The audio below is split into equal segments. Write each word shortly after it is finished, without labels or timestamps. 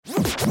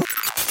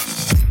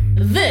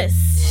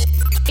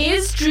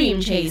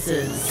Dream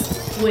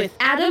Chasers with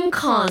Adam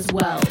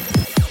Carswell.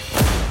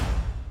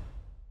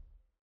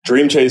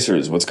 Dream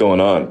Chasers, what's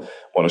going on? I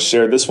want to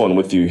share this one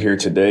with you here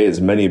today. As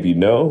many of you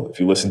know, if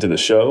you listen to the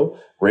show,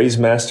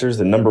 RaiseMasters,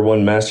 the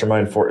 #1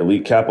 mastermind for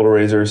elite capital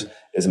raisers,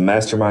 is a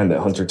mastermind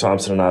that Hunter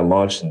Thompson and I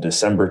launched in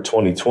December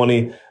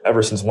 2020.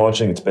 Ever since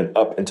launching, it's been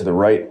up and to the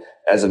right.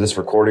 As of this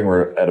recording,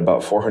 we're at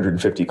about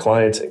 450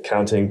 clients and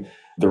counting.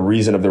 The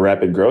reason of the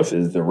rapid growth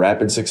is the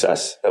rapid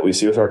success that we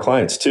see with our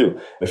clients too.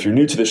 If you're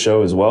new to the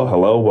show as well,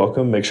 hello,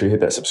 welcome. Make sure you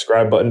hit that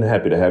subscribe button.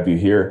 Happy to have you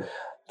here.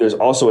 There's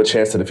also a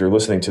chance that if you're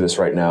listening to this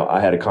right now, I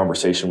had a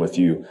conversation with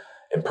you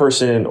in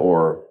person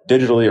or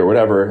digitally or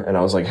whatever. And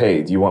I was like,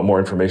 hey, do you want more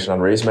information on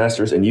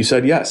RaiseMasters? And you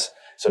said yes.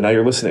 So now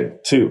you're listening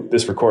to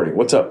this recording.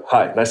 What's up?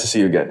 Hi, nice to see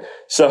you again.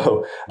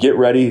 So get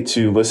ready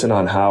to listen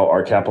on how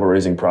our capital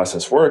raising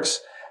process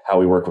works, how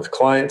we work with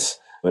clients.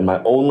 And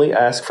my only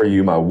ask for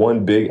you, my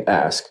one big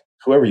ask,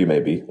 whoever you may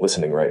be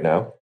listening right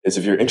now, is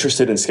if you're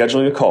interested in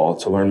scheduling a call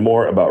to learn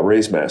more about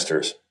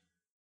RaiseMasters,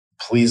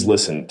 please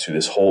listen to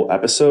this whole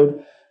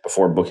episode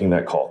before booking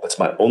that call. That's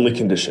my only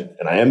condition.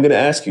 And I am going to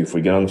ask you if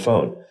we get on the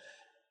phone,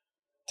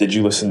 did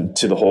you listen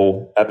to the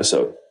whole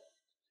episode?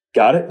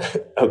 Got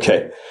it?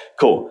 Okay,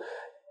 cool.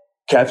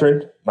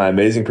 Catherine, my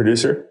amazing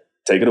producer,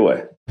 take it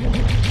away.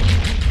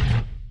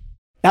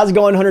 How's it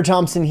going? Hunter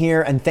Thompson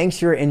here, and thanks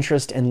for your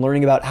interest in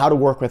learning about how to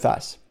work with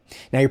us.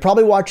 Now, you're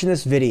probably watching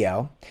this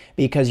video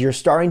because you're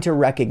starting to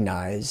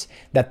recognize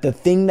that the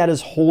thing that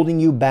is holding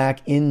you back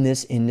in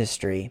this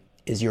industry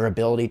is your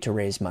ability to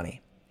raise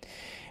money.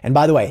 And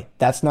by the way,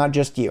 that's not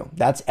just you,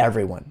 that's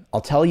everyone.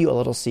 I'll tell you a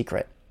little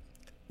secret.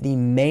 The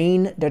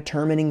main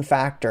determining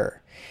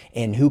factor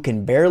in who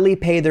can barely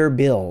pay their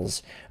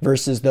bills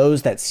versus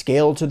those that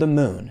scale to the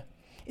moon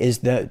is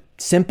the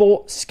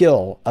simple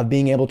skill of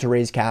being able to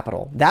raise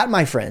capital. That,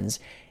 my friends,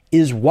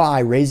 is why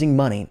raising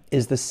money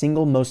is the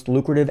single most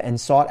lucrative and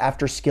sought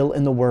after skill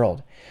in the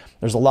world.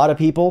 There's a lot of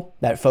people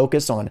that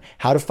focus on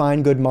how to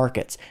find good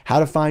markets, how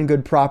to find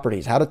good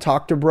properties, how to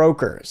talk to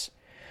brokers.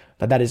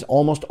 But that is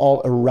almost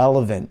all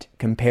irrelevant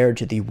compared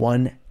to the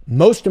one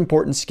most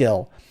important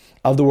skill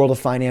of the world of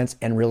finance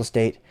and real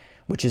estate,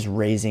 which is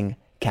raising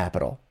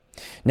capital.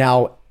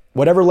 Now,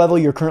 whatever level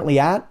you're currently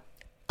at,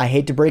 I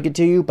hate to break it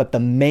to you, but the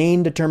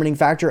main determining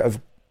factor of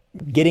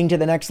getting to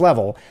the next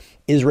level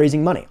is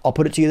raising money. I'll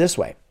put it to you this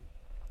way.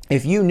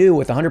 If you knew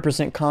with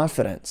 100%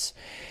 confidence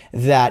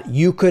that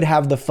you could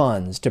have the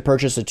funds to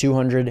purchase a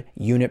 200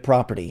 unit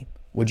property,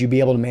 would you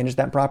be able to manage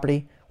that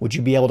property? Would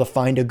you be able to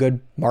find a good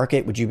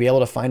market? Would you be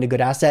able to find a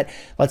good asset?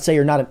 Let's say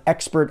you're not an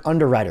expert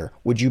underwriter.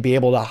 Would you be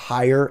able to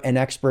hire an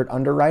expert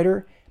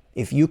underwriter?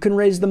 If you can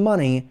raise the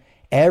money,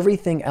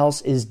 everything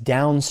else is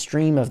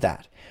downstream of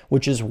that,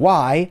 which is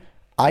why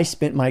I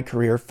spent my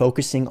career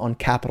focusing on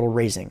capital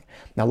raising.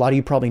 Now, a lot of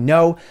you probably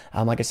know,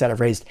 like I said, I've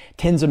raised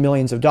tens of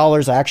millions of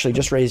dollars. I actually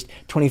just raised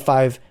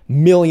 $25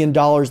 million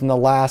in the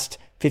last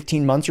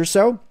 15 months or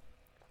so.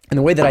 And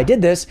the way that I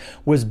did this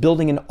was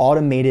building an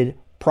automated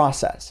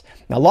process.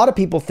 Now, a lot of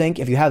people think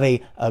if you have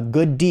a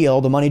good deal,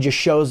 the money just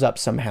shows up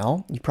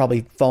somehow. You've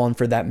probably fallen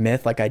for that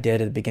myth like I did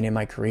at the beginning of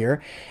my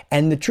career.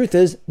 And the truth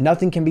is,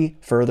 nothing can be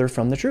further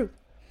from the truth.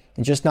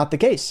 It's just not the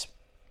case.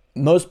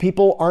 Most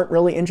people aren't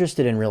really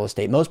interested in real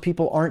estate. Most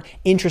people aren't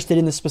interested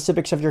in the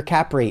specifics of your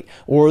cap rate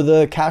or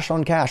the cash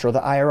on cash or the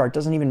IRR. It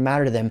doesn't even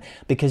matter to them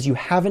because you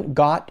haven't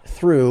got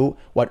through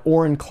what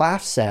Oren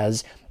Klaff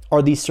says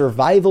are the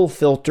survival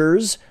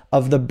filters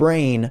of the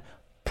brain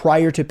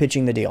prior to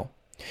pitching the deal.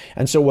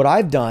 And so what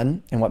I've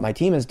done and what my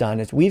team has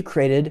done is we've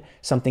created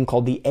something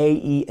called the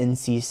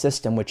AENC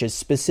system, which is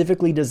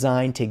specifically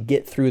designed to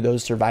get through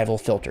those survival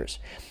filters.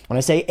 When I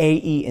say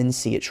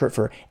AENC, it's short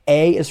for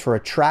A is for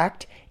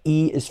attract,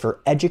 E is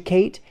for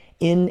educate,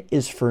 N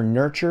is for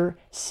nurture,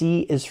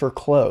 C is for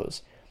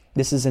close.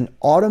 This is an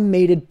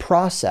automated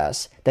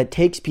process that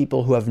takes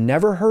people who have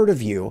never heard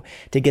of you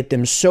to get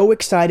them so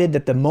excited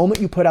that the moment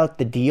you put out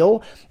the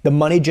deal, the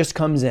money just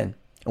comes in.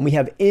 And we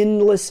have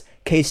endless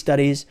case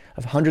studies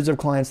of hundreds of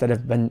clients that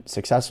have been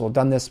successful,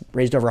 done this,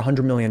 raised over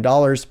 $100 million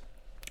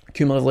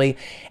cumulatively,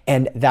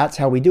 and that's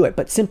how we do it.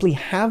 But simply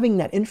having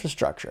that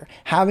infrastructure,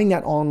 having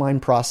that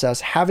online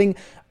process, having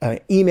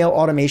email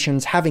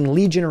automations, having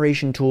lead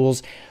generation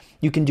tools,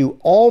 you can do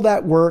all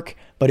that work,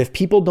 but if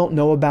people don't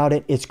know about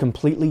it, it's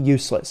completely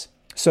useless.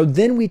 So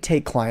then we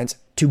take clients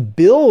to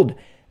build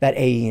that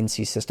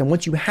AENC system.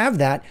 Once you have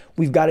that,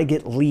 we've got to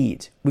get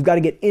leads. We've got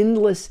to get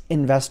endless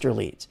investor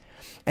leads.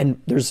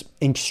 And there's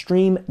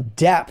extreme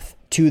depth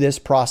to this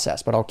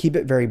process, but I'll keep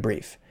it very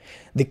brief.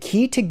 The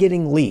key to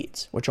getting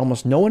leads, which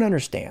almost no one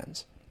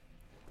understands,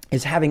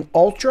 is having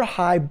ultra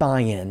high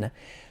buy-in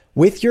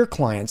with your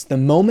clients the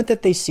moment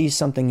that they see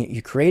something that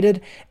you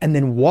created, and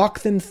then walk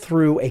them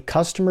through a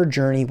customer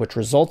journey, which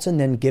results in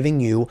them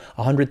giving you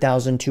 $100,000,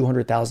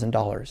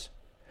 $200,000.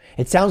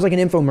 It sounds like an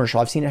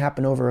infomercial. I've seen it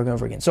happen over and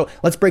over again. So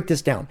let's break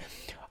this down.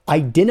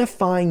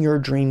 Identifying your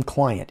dream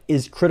client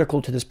is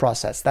critical to this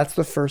process. That's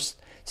the first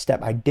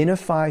step.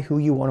 Identify who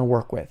you want to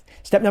work with.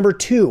 Step number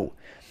 2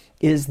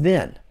 is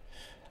then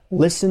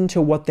listen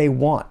to what they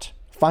want.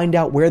 find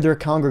out where they're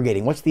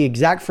congregating. What's the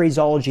exact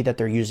phraseology that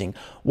they're using?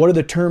 What are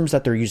the terms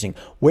that they're using?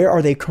 Where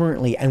are they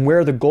currently? And where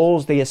are the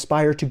goals they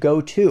aspire to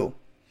go to?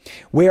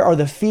 Where are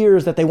the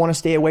fears that they want to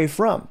stay away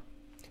from?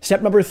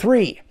 Step number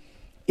 3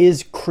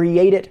 is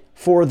create it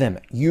for them,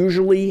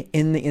 usually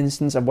in the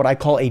instance of what I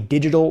call a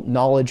digital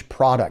knowledge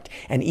product,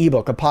 an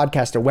ebook, a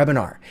podcast, a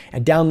webinar, a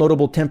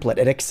downloadable template,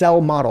 an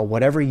Excel model,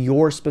 whatever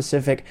your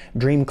specific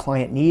dream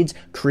client needs,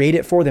 create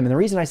it for them. And the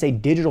reason I say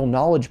digital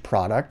knowledge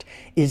product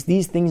is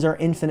these things are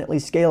infinitely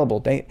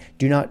scalable. They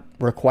do not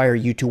require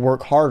you to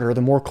work harder the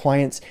more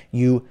clients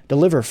you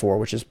deliver for,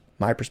 which is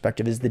my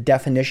perspective is the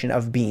definition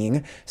of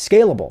being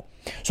scalable.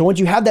 So once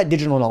you have that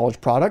digital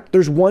knowledge product,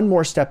 there's one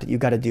more step that you've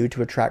got to do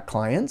to attract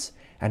clients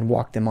and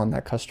walk them on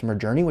that customer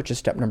journey, which is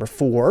step number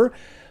 4,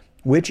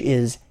 which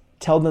is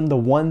tell them the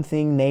one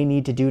thing they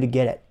need to do to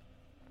get it.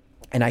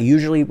 And I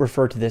usually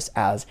refer to this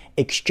as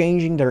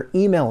exchanging their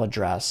email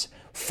address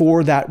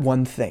for that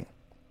one thing.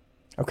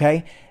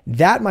 Okay?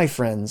 That, my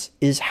friends,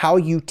 is how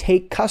you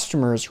take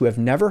customers who have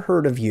never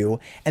heard of you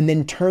and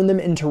then turn them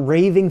into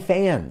raving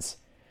fans.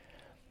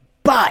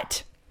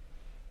 But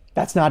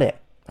that's not it.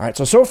 All right,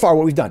 so far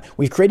what we've done,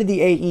 we've created the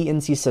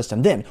AENC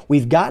system. Then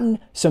we've gotten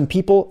some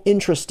people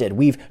interested.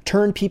 We've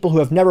turned people who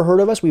have never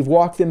heard of us. We've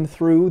walked them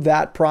through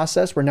that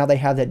process where now they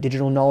have that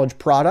digital knowledge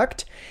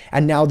product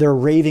and now they're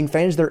raving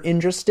fans. They're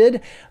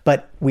interested,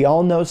 but we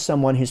all know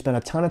someone who spent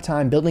a ton of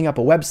time building up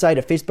a website,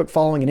 a Facebook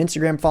following, an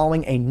Instagram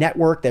following, a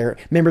network. They're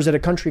members at a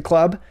country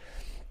club.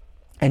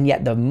 And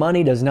yet the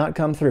money does not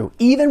come through.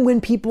 Even when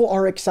people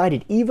are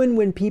excited, even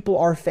when people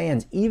are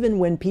fans, even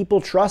when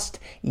people trust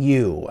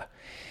you,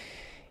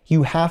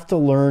 you have to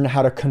learn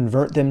how to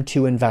convert them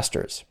to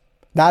investors.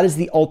 That is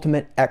the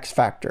ultimate X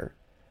factor.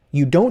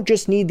 You don't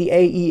just need the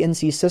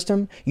AENC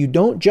system. You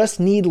don't just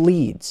need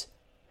leads.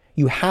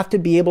 You have to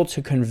be able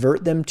to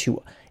convert them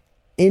to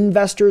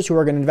investors who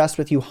are going to invest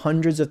with you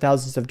hundreds of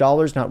thousands of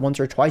dollars, not once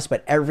or twice,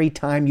 but every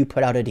time you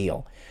put out a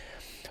deal.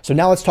 So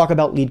now let's talk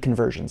about lead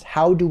conversions.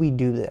 How do we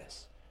do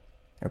this?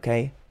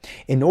 Okay?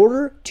 In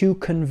order to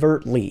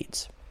convert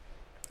leads,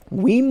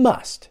 we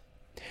must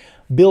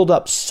build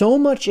up so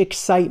much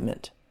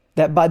excitement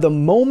that by the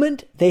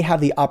moment they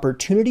have the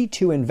opportunity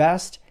to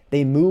invest,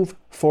 they move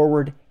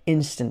forward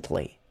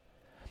instantly.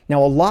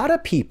 Now, a lot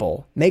of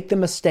people make the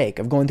mistake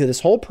of going through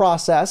this whole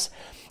process,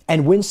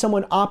 and when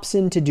someone opts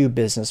in to do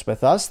business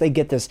with us, they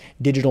get this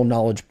digital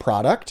knowledge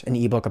product, an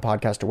ebook, a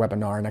podcast, a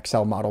webinar, an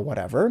Excel model,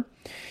 whatever.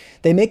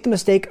 They make the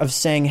mistake of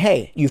saying,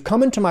 hey, you've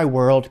come into my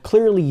world.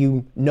 Clearly,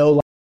 you know,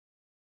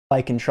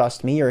 like, and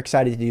trust me. You're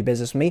excited to do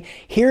business with me.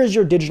 Here's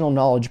your digital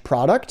knowledge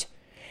product.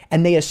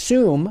 And they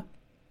assume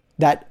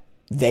that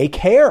they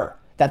care,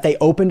 that they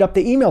opened up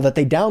the email, that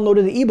they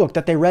downloaded the ebook,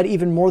 that they read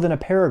even more than a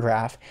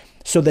paragraph.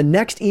 So the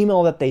next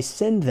email that they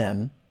send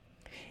them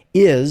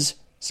is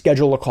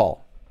schedule a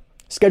call.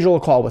 Schedule a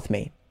call with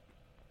me.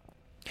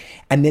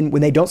 And then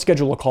when they don't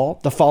schedule a call,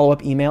 the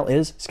follow-up email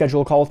is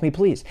schedule a call with me,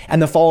 please.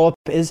 And the follow-up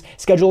is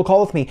schedule a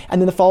call with me. And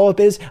then the follow-up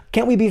is,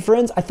 can't we be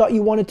friends? I thought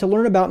you wanted to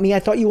learn about me. I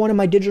thought you wanted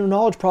my digital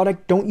knowledge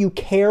product. Don't you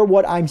care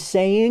what I'm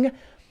saying?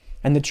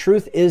 And the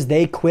truth is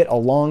they quit a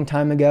long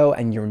time ago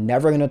and you're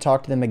never going to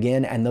talk to them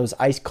again. And those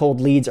ice cold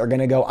leads are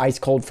going to go ice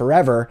cold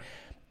forever.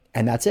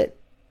 And that's it.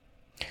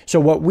 So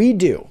what we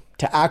do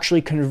to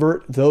actually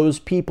convert those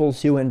people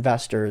to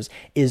investors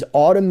is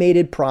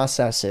automated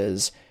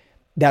processes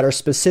that are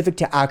specific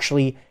to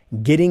actually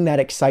getting that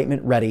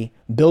excitement ready,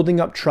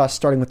 building up trust,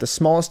 starting with the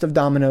smallest of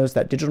dominoes,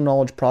 that digital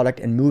knowledge product,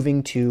 and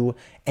moving to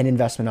an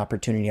investment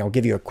opportunity. I'll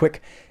give you a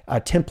quick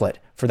template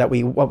for that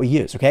what we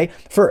use, okay?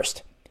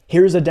 First,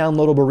 here's a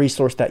downloadable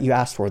resource that you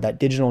asked for, that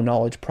digital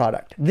knowledge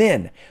product.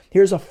 Then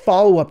here's a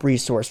follow-up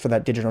resource for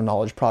that digital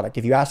knowledge product.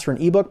 If you asked for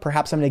an ebook,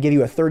 perhaps I'm going to give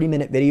you a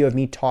 30-minute video of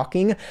me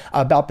talking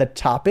about the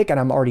topic, and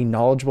I'm already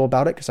knowledgeable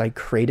about it because I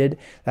created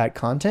that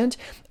content.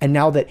 And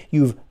now that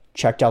you've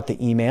checked out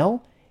the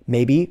email,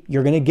 maybe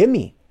you're going to give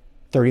me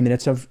 30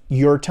 minutes of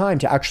your time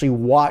to actually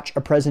watch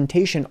a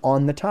presentation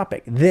on the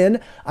topic.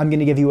 Then I'm going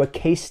to give you a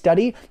case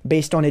study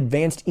based on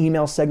advanced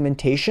email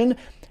segmentation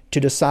to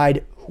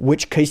decide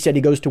which case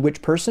study goes to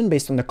which person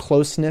based on the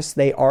closeness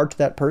they are to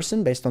that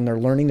person, based on their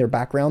learning, their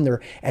background, their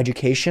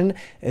education,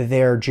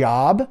 their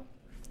job.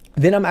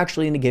 Then I'm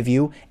actually going to give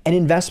you an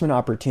investment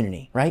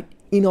opportunity, right?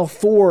 Email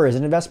 4 is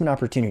an investment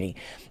opportunity.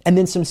 And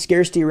then some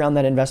scarcity around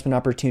that investment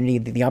opportunity.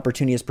 The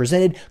opportunity is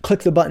presented.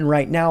 Click the button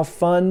right now,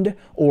 fund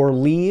or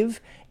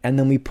leave. And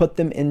then we put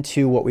them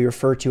into what we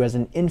refer to as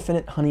an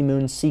infinite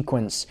honeymoon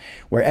sequence,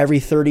 where every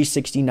 30,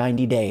 60,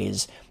 90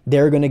 days,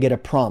 they're going to get a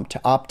prompt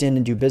to opt in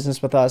and do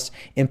business with us,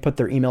 input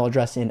their email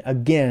address in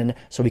again,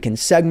 so we can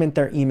segment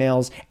their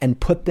emails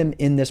and put them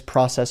in this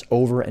process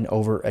over and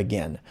over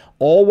again.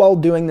 All while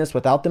doing this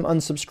without them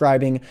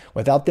unsubscribing,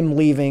 without them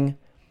leaving,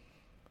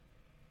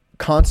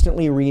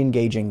 constantly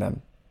re-engaging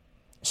them.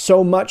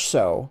 So much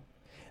so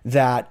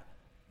that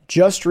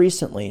Just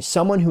recently,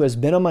 someone who has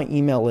been on my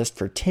email list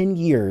for 10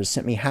 years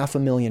sent me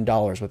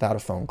 $500,000 without a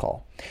phone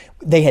call.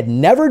 They had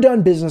never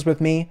done business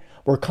with me.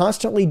 We're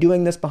constantly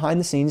doing this behind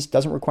the scenes.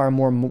 Doesn't require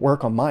more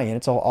work on my end.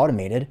 It's all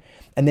automated.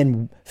 And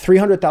then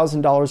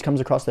 $300,000 comes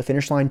across the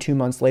finish line 2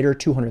 months later.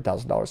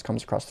 $200,000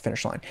 comes across the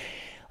finish line.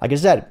 Like I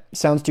said,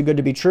 sounds too good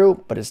to be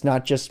true, but it's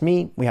not just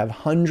me. We have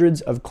hundreds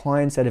of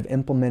clients that have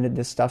implemented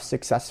this stuff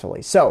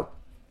successfully. So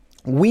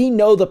we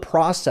know the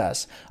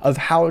process of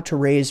how to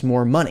raise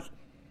more money.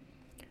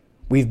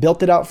 We've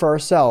built it out for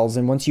ourselves.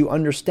 And once you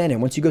understand it,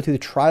 once you go through the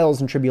trials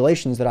and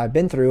tribulations that I've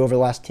been through over the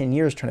last 10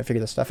 years trying to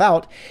figure this stuff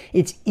out,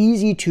 it's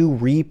easy to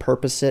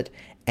repurpose it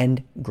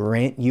and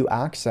grant you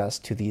access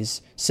to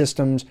these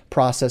systems,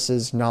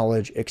 processes,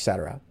 knowledge,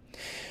 etc.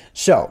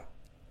 So,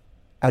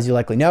 as you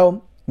likely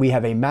know, we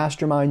have a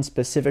mastermind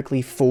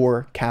specifically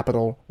for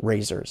capital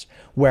raisers,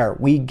 where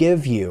we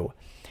give you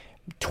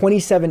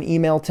 27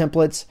 email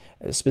templates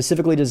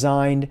specifically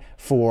designed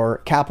for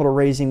capital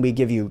raising. We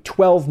give you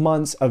 12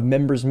 months of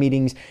members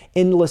meetings,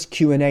 endless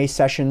Q&A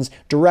sessions,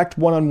 direct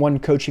one-on-one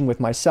coaching with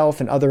myself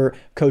and other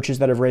coaches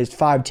that have raised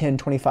 5, 10,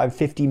 25,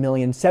 50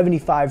 million,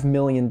 $75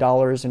 million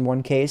in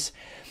one case.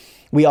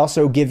 We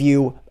also give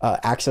you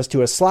access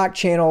to a Slack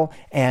channel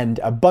and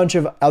a bunch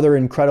of other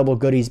incredible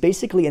goodies,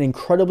 basically an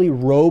incredibly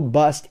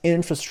robust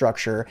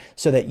infrastructure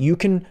so that you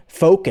can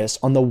focus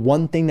on the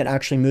one thing that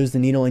actually moves the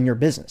needle in your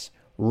business: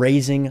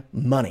 raising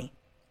money.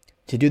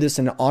 To do this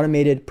in an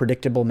automated,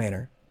 predictable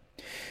manner.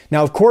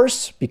 Now, of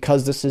course,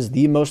 because this is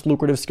the most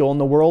lucrative skill in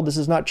the world, this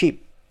is not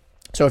cheap.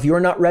 So if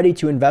you're not ready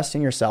to invest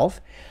in yourself,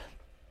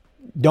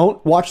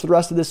 don't watch the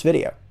rest of this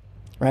video,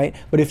 right?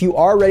 But if you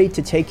are ready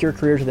to take your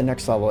career to the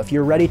next level, if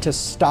you're ready to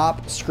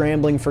stop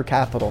scrambling for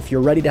capital, if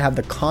you're ready to have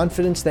the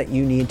confidence that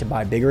you need to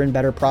buy bigger and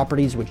better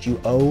properties, which you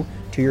owe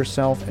to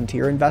yourself and to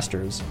your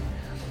investors,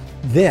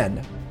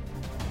 then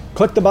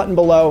click the button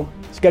below,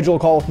 schedule a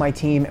call with my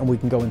team, and we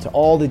can go into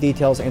all the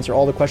details, answer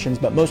all the questions,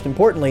 but most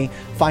importantly,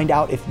 find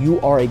out if you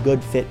are a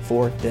good fit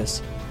for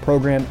this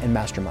program and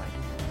mastermind.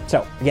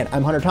 So again,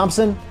 I'm Hunter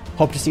Thompson.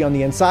 Hope to see you on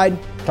the inside.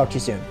 Talk to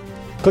you soon.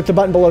 Click the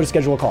button below to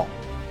schedule a call.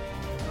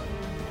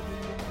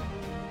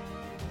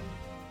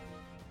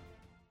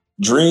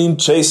 Dream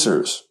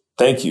Chasers,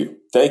 thank you.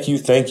 Thank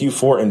you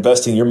for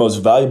investing your most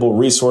valuable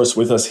resource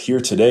with us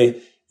here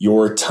today,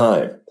 your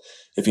time.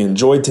 If you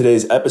enjoyed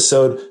today's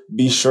episode,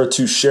 be sure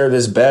to share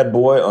this bad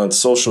boy on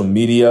social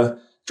media,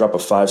 drop a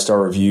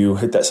 5-star review,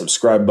 hit that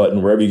subscribe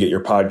button wherever you get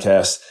your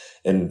podcasts.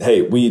 And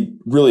hey, we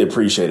really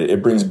appreciate it.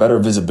 It brings better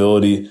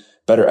visibility,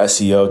 better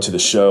SEO to the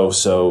show.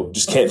 So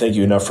just can't thank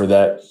you enough for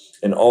that.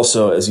 And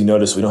also, as you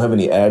notice, we don't have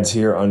any ads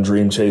here on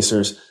Dream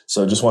Chasers.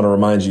 So just want to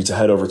remind you to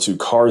head over to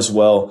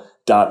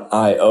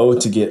carswell.io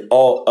to get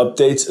all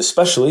updates,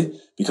 especially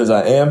because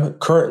I am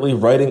currently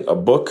writing a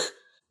book.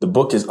 The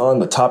book is on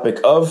the topic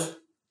of,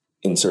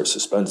 insert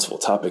suspenseful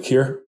topic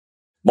here,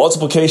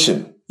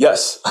 multiplication.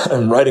 Yes,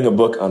 I'm writing a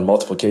book on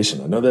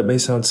multiplication. I know that may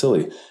sound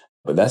silly,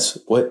 but that's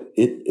what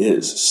it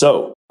is.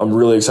 So I'm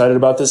really excited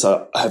about this.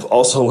 I've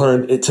also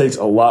learned it takes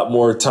a lot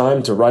more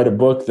time to write a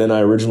book than I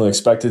originally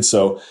expected.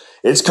 So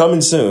it's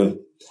coming soon.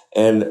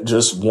 And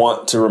just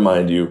want to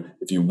remind you,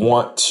 if you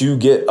want to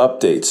get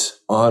updates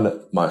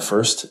on my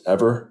first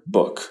ever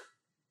book,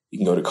 you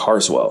can go to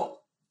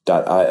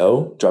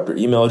carswell.io, drop your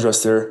email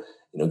address there,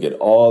 and you'll get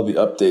all the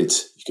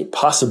updates you could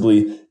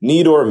possibly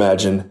need or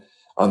imagine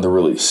on the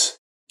release.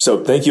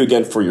 So thank you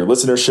again for your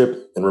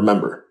listenership. And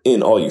remember,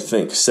 in all you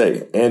think,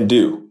 say, and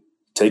do,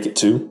 take it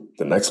to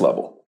the next level.